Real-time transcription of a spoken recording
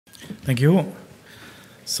Thank you.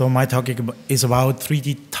 So my talk is about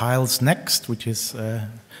 3D tiles next, which is a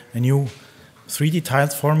new 3D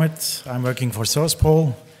tiles format. I'm working for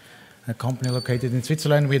Sourcepol, a company located in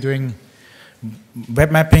Switzerland. We're doing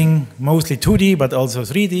web mapping, mostly 2D, but also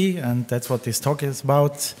 3D, and that's what this talk is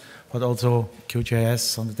about, but also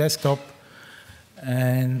QGIS on the desktop,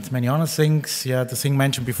 and many other things. Yeah, the thing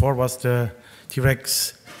mentioned before was the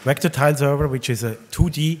T-Rex vector tile server, which is a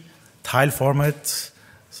 2D tile format.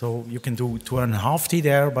 So you can do 2.5D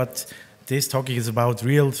there, but this talk is about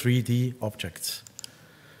real 3D objects.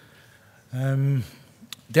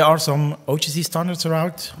 There are some OGC standards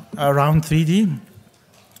around 3D.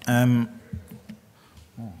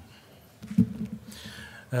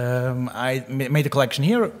 I made a collection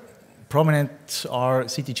here. Prominent are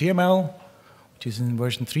CityJML, which is in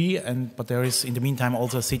version 3, but there is in the meantime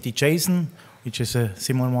also CityJSON, which is a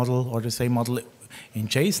similar model or the same model in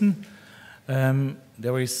JSON.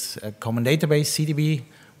 There is a common database, CDB,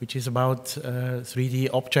 which is about 3D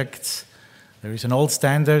objects. There is an old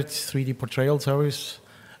standard, 3D portrayal service,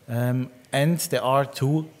 and there are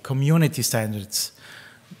 2 community standards.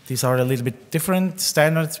 These are a little bit different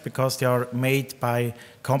standards because they are made by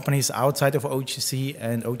companies outside of OGC,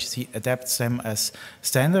 and OGC adapts them as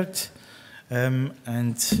standard.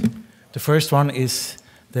 And the first one is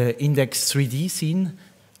the index 3D scene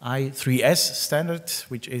I3S standard,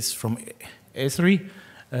 which is from Esri.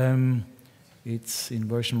 It's in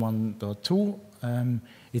version 1.2.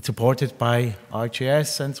 It's supported by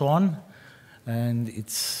ArcGIS and so on. And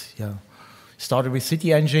it's started with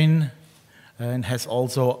City Engine and has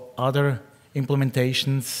also other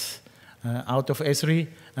implementations out of Esri,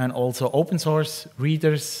 and also open source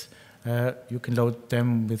readers. You can load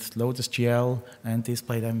them with LotusGL and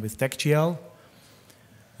display them with DeckGL.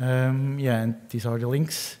 And these are the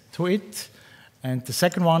links to it. And the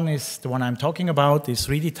second one is the one I'm talking about, is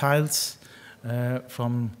 3D tiles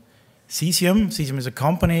from Cesium. Cesium is a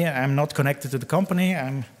company. I'm not connected to the company.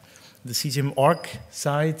 I'm the Cesium org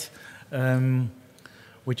side,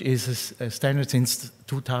 which is a standard since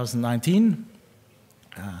 2019.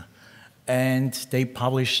 And they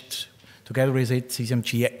published, together with it, Cesium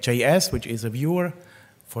GS, which is a viewer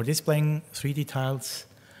for displaying 3D tiles.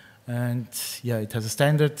 And it has a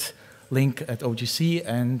standard link at OGC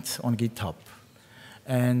and on GitHub.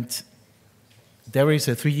 And there is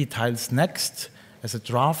a 3D tiles next as a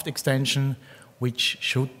draft extension, which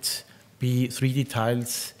should be 3D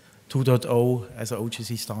tiles 2.0 as an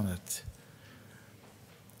OGC standard.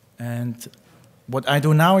 And what I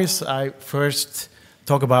do now is I first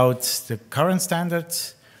talk about the current standard,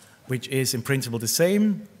 which is in principle the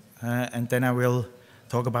same, and then I will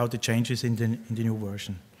talk about the changes in the new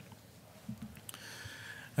version.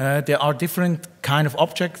 There are different kind of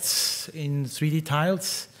objects in 3D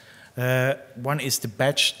tiles. One is the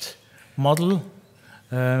batched model,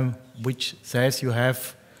 which says you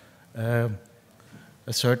have a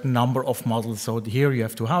certain number of models. So here you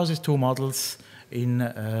have 2 houses, 2 models in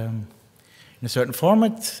a certain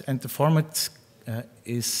format, and the format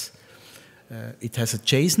it has a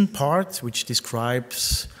JSON part which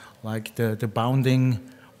describes like the bounding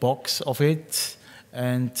box of it,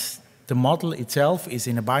 and the model itself is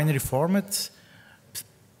in a binary format,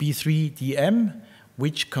 B3DM,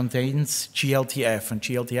 which contains glTF. And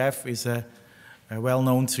glTF is a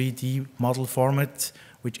well-known 3D model format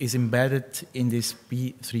which is embedded in this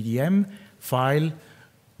B3DM file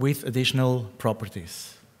with additional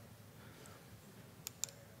properties.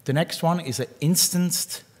 The next one is an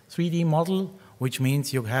instanced 3D model, which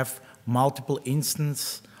means you have multiple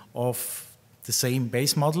instances of the same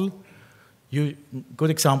base model. Good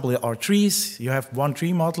example are trees. You have one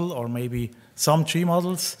tree model or maybe some tree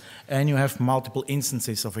models, and you have multiple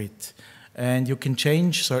instances of it. And you can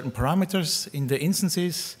change certain parameters in the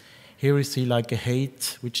instances. Here we see like a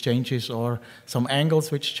height which changes or some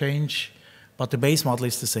angles which change, but the base model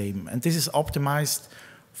is the same. And this is optimized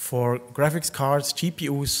for graphics cards.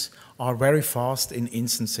 GPUs are very fast in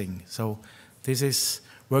instancing. So this is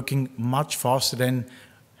working much faster than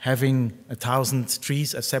having 1,000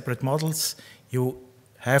 trees as separate models. You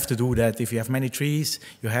have to do that. If you have many trees,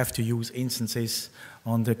 you have to use instances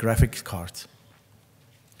on the graphics card.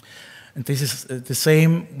 And this is the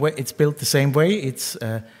same way, it's built the same way. It's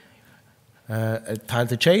a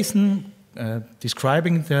tileset.json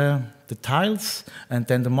describing the tiles, and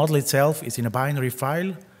then the model itself is in a binary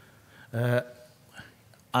file,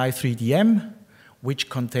 I3DM, which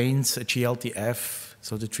contains a glTF,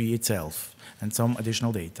 so the tree itself, and some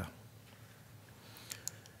additional data.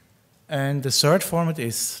 And the third format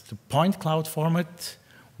is the point cloud format,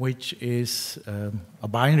 which is a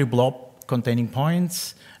binary blob containing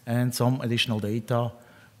points and some additional data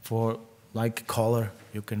for like color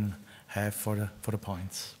you can have for the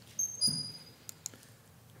points.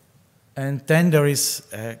 And then there is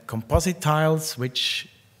composite tiles, which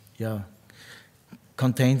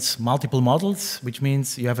contains multiple models, which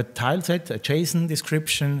means you have a tile set, a JSON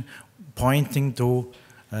description pointing to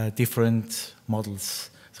different models.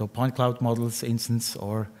 So point cloud models, instance,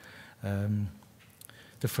 or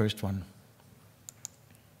the first one.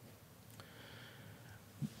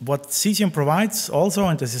 What Cesium provides also,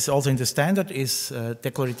 and this is also in the standard, is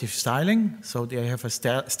declarative styling. So they have a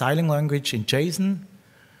styling language in JSON.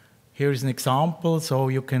 Here is an example. So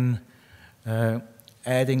you can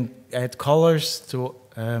add colors to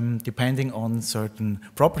depending on certain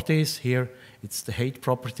properties. Here it's the height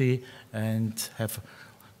property, and have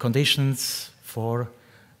conditions for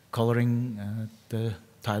coloring the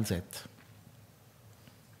tile set.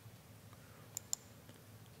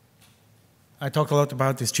 I talked a lot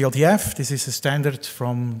about this glTF. This is a standard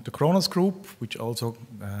from the Kronos group, which also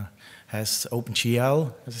has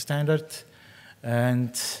OpenGL as a standard.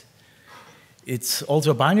 And it's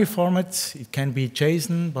also a binary format. It can be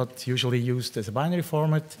JSON, but usually used as a binary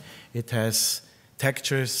format. It has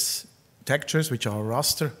textures which are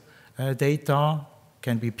raster data,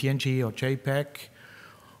 can be PNG or JPEG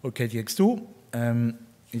or KTX2.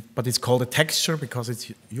 But it's called a texture because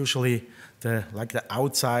it's usually like the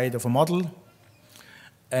outside of a model.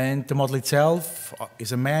 And the model itself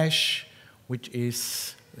is a mesh, which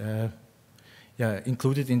is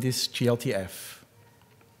included in this glTF.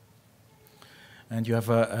 And you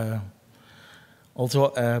have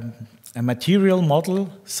also a material model,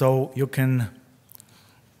 so you can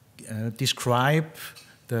describe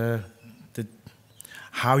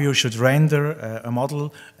how you should render a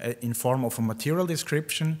model in form of a material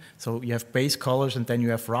description. So you have base colors, and then you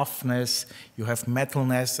have roughness, you have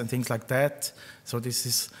metalness, and things like that. So this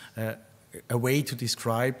is a way to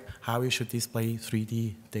describe how you should display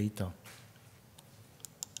 3D data.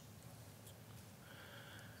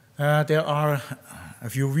 There are a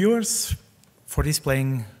few viewers for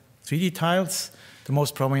displaying 3D tiles. The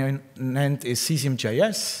most prominent is Cesium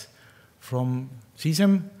GS from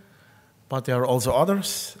Cesium, but there are also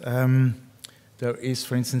others. There is,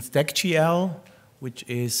 for instance, DeckGL, which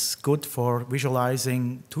is good for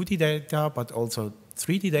visualizing 2D data, but also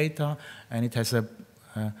 3D data, and it has a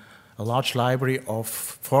large library of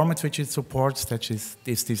formats which it supports, such as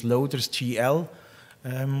this Loaders GL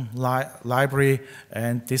library,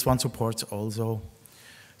 and this one supports also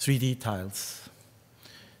 3D tiles.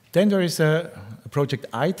 Then there is a project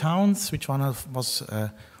iTowns, which was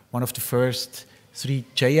one of the first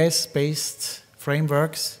 3JS-based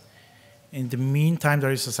frameworks. In the meantime,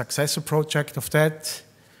 there is a successor project of that,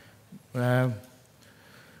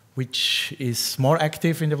 which is more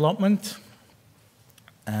active in development.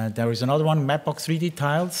 There is another one, Mapbox 3D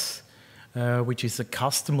Tiles, which is a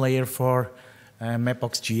custom layer for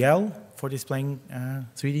Mapbox GL for displaying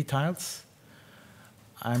 3D tiles.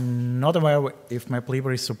 I'm not aware if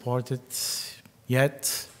MapLibre is supported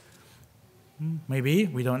yet. Maybe,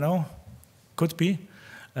 we don't know. Could be.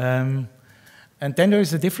 And then there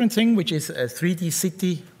is a different thing, which is a 3D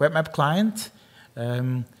City web map client.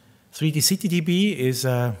 3D CityDB is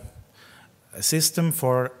a system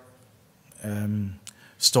for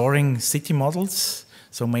storing city models,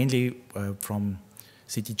 so mainly from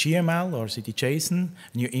CityGML or CityJSON,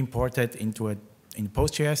 and you import it into a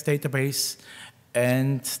PostGIS database,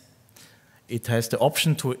 and it has the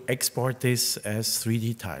option to export this as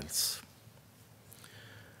 3D tiles.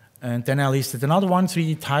 And then I listed another one,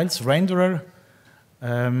 3D Tiles Renderer.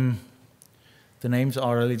 The names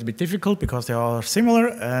are a little bit difficult because they are similar,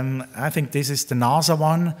 and I think this is the NASA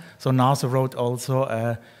one. So NASA wrote also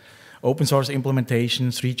an open source implementation,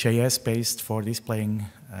 3JS based, for displaying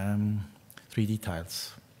 3D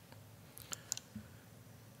tiles.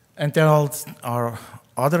 And there are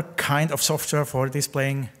other kind of software for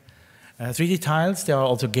displaying 3D tiles. There are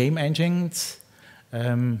also game engines.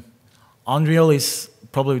 Unreal is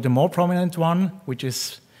probably the more prominent one, which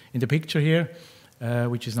is in the picture here,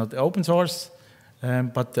 which is not open source.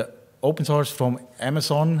 But the open source from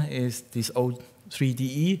Amazon is this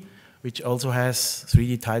O3DE, which also has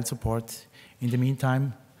 3D tile support in the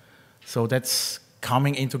meantime. So that's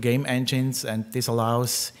coming into game engines, and this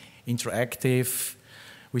allows interactive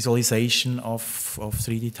visualization of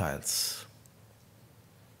 3D tiles.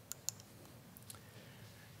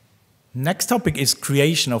 Next topic is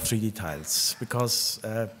creation of 3D tiles, because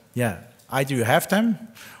either you have them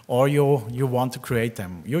or you want to create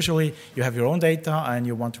them. Usually you have your own data and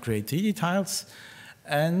you want to create 3D tiles,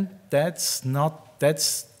 and that's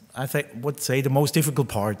I would say the most difficult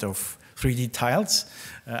part of 3D tiles,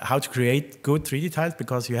 how to create good 3D tiles,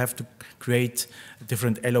 because you have to create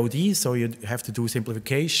different LODs, so you have to do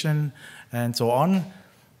simplification and so on.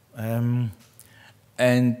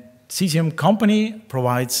 And Cesium company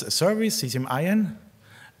provides a service, Cesium Ion,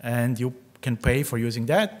 and you can pay for using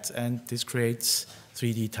that, and this creates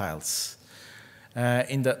 3D tiles.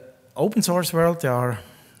 In the open source world, there are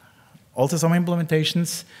also some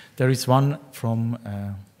implementations. There is one from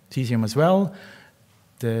Cesium as well,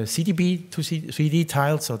 the CDB to 3D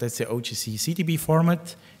tile, so that's the OGC CDB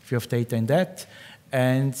format, if you have data in that.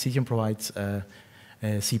 And Cesium provides a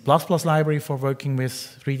C++ library for working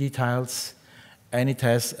with 3D tiles, and it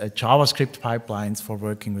has JavaScript pipelines for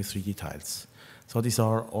working with 3D tiles. So these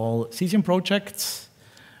are all Cesium projects,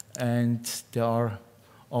 and there are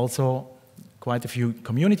also quite a few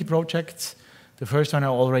community projects. The first one I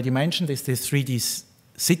already mentioned is the 3D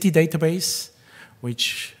city database,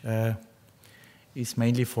 which is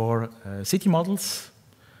mainly for city models.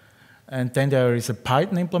 And then there is a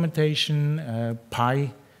Python implementation,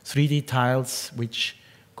 Pi 3D tiles, which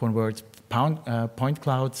converts point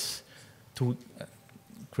clouds to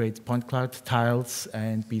create point cloud tiles,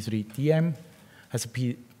 and B3DM has a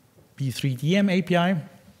B3DM API.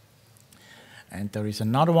 And there is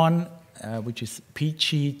another one, which is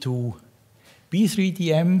PG to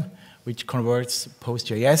B3DM, which converts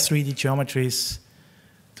PostJS 3D geometries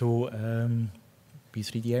to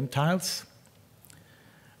B3DM tiles.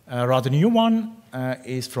 A rather new one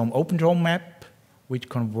is from OpenDrone which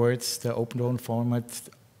converts the OpenDrone format,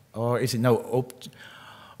 or is it no,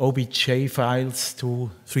 OBJ files to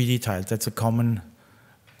 3D tiles. That's a common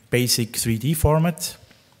basic 3D format.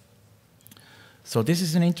 So this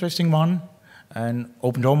is an interesting one, and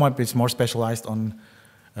OpenDrone is more specialized on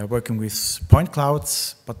working with point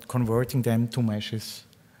clouds, but converting them to meshes.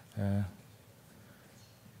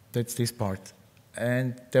 That's this part.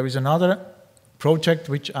 And there is another project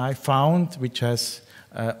which I found, which has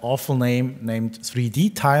an awful name named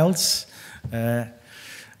 3D Tiles, and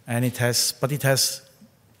it has,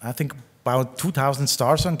 I think, about 2,000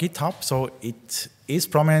 stars on GitHub, so it is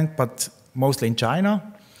prominent, but mostly in China.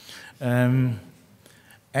 And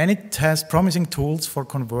it has promising tools for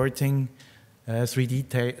converting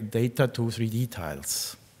 3D data to 3D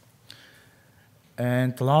tiles.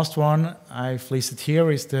 And the last one I've listed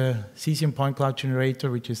here is the Cesium point cloud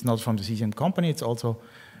generator, which is not from the Cesium company. It's also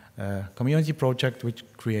a community project which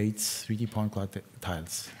creates 3D point cloud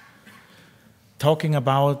tiles. Talking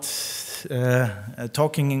about,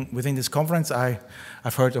 talking within this conference,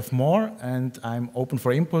 I've heard of more, and I'm open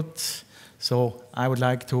for input. So I would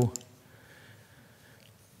like to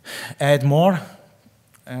add more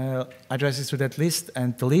addresses to that list,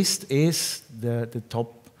 and the list is the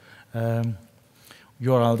top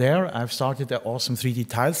URL there. I've started an awesome 3D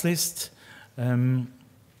tiles list,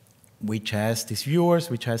 which has these viewers,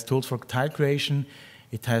 which has tools for tile creation.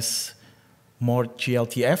 It has more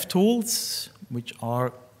glTF tools, which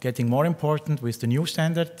are getting more important with the new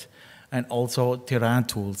standard, and also terrain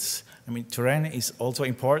tools. I mean, terrain is also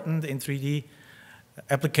important in 3D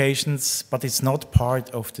applications, but it's not part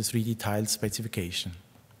of the 3D tile specification.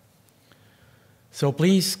 So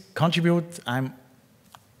please contribute. I'm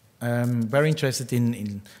very interested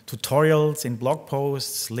in tutorials, in blog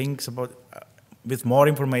posts, links about with more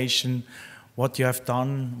information, what you have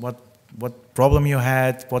done, what problem you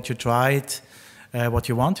had, what you tried, what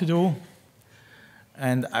you want to do.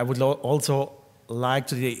 And I would also like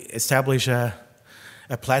to establish a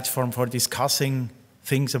platform for discussing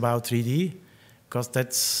things about 3D, because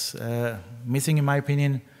that's missing in my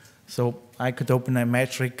opinion. So I could open a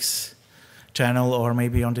metrics channel, or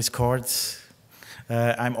maybe on Discord.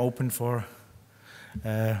 I'm open for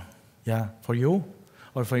you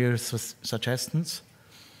or for your suggestions.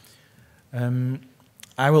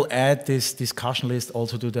 I will add this discussion list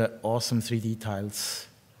also to the awesome 3D tiles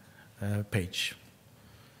page.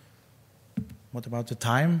 What about the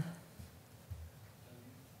time?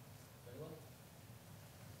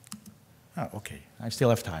 Oh, okay, I still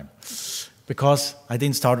have time. Because I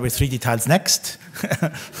didn't start with 3D tiles next,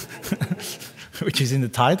 which is in the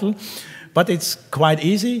title. But it's quite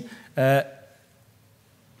easy. The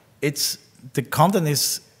content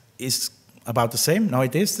is about the same. No,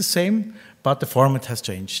 it is the same, but the format has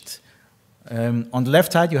changed. On the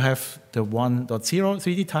left side, you have the 1.0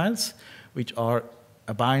 3D tiles, which are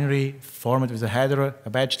a binary format with a header, a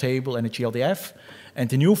batch table, and a glTF. And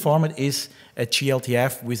the new format is a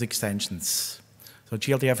glTF with extensions. So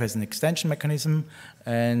glTF has an extension mechanism,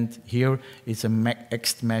 and here is a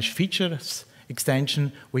XMesh features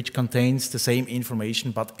extension which contains the same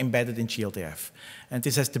information but embedded in glTF. And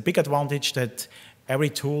this has the big advantage that every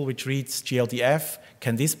tool which reads glTF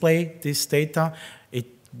can display this data. It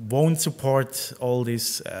won't support all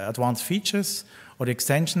these advanced features or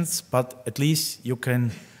extensions, but at least you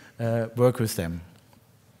can work with them.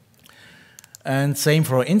 And same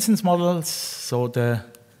for instance models. So the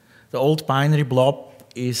old binary blob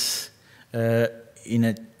is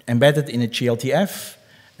embedded in a glTF.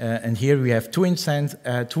 And here we have two extensions,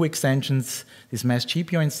 this mesh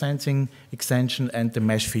GPO instancing extension and the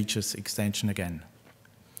mesh features extension again.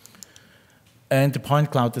 And the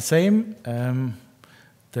point cloud the same.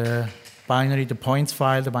 The binary points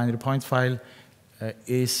file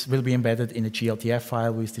will be embedded in a glTF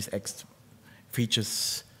file with this X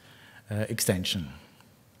features extension.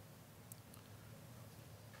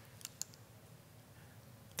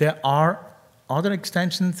 There are other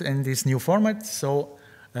extensions in this new format. So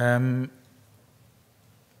in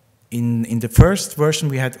the first version,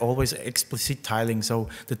 we had always explicit tiling. So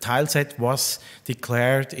the tileset was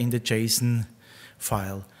declared in the JSON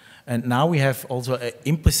file. And now we have also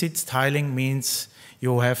implicit tiling, means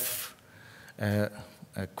you have a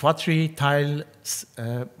quadtree tile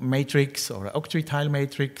matrix or an octtree tile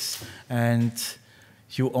matrix, and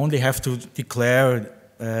you only have to declare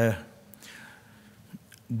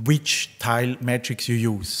which tile matrix you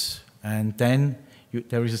use. And then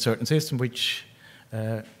there is a certain system which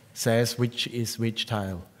says which is which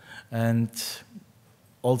tile. And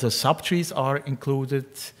also subtrees are included,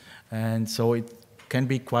 and so it can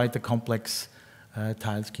be quite a complex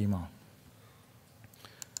tile schema.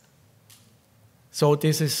 So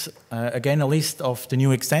this is, again, a list of the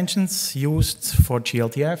new extensions used for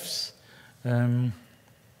glTFs. You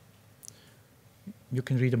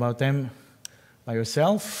can read about them by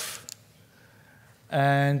yourself.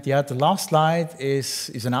 And yeah, the last slide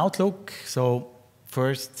is an outlook. So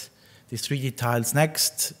first, these 3D tiles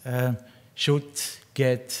next should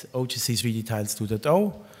get OGC 3D tiles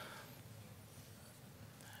 2.0.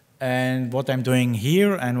 And what I'm doing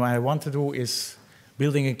here and what I want to do is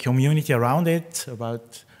building a community around it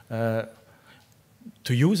about to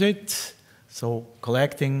use it. So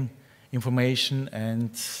collecting information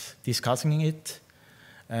and discussing it.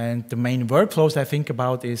 And the main workflows I think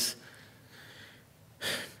about is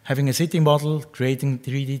having a city model, creating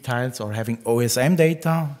 3D tiles, or having OSM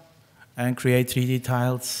data and create 3D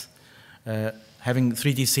tiles, having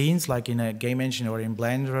 3D scenes like in a game engine or in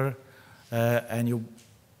Blender, and you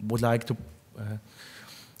would like to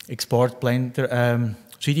export Blender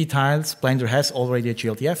 3D tiles. Blender has already a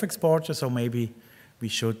glTF exporter, so maybe we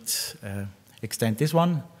should extend this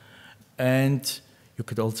one. And you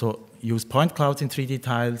could also use point clouds in 3D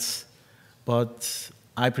tiles, but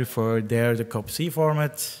I prefer there the COP-C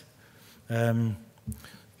format. And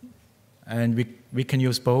we can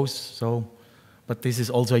use both, so, but this is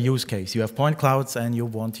also a use case. You have point clouds and you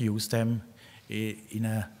want to use them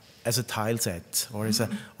as a tile set or as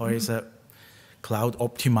a cloud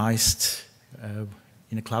optimized,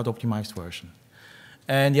 in a cloud optimized version.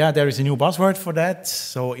 And yeah, there is a new buzzword for that.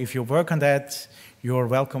 So if you work on that, you're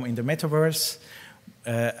welcome in the metaverse.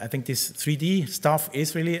 I think this 3D stuff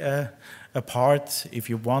is really a part. If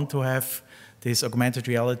you want to have this augmented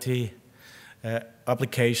reality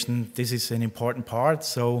application, this is an important part.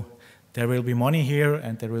 So there will be money here,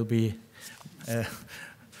 and there will be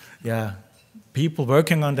people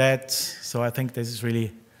working on that. So I think this is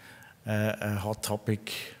really a hot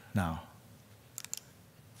topic now.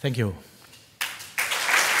 Thank you.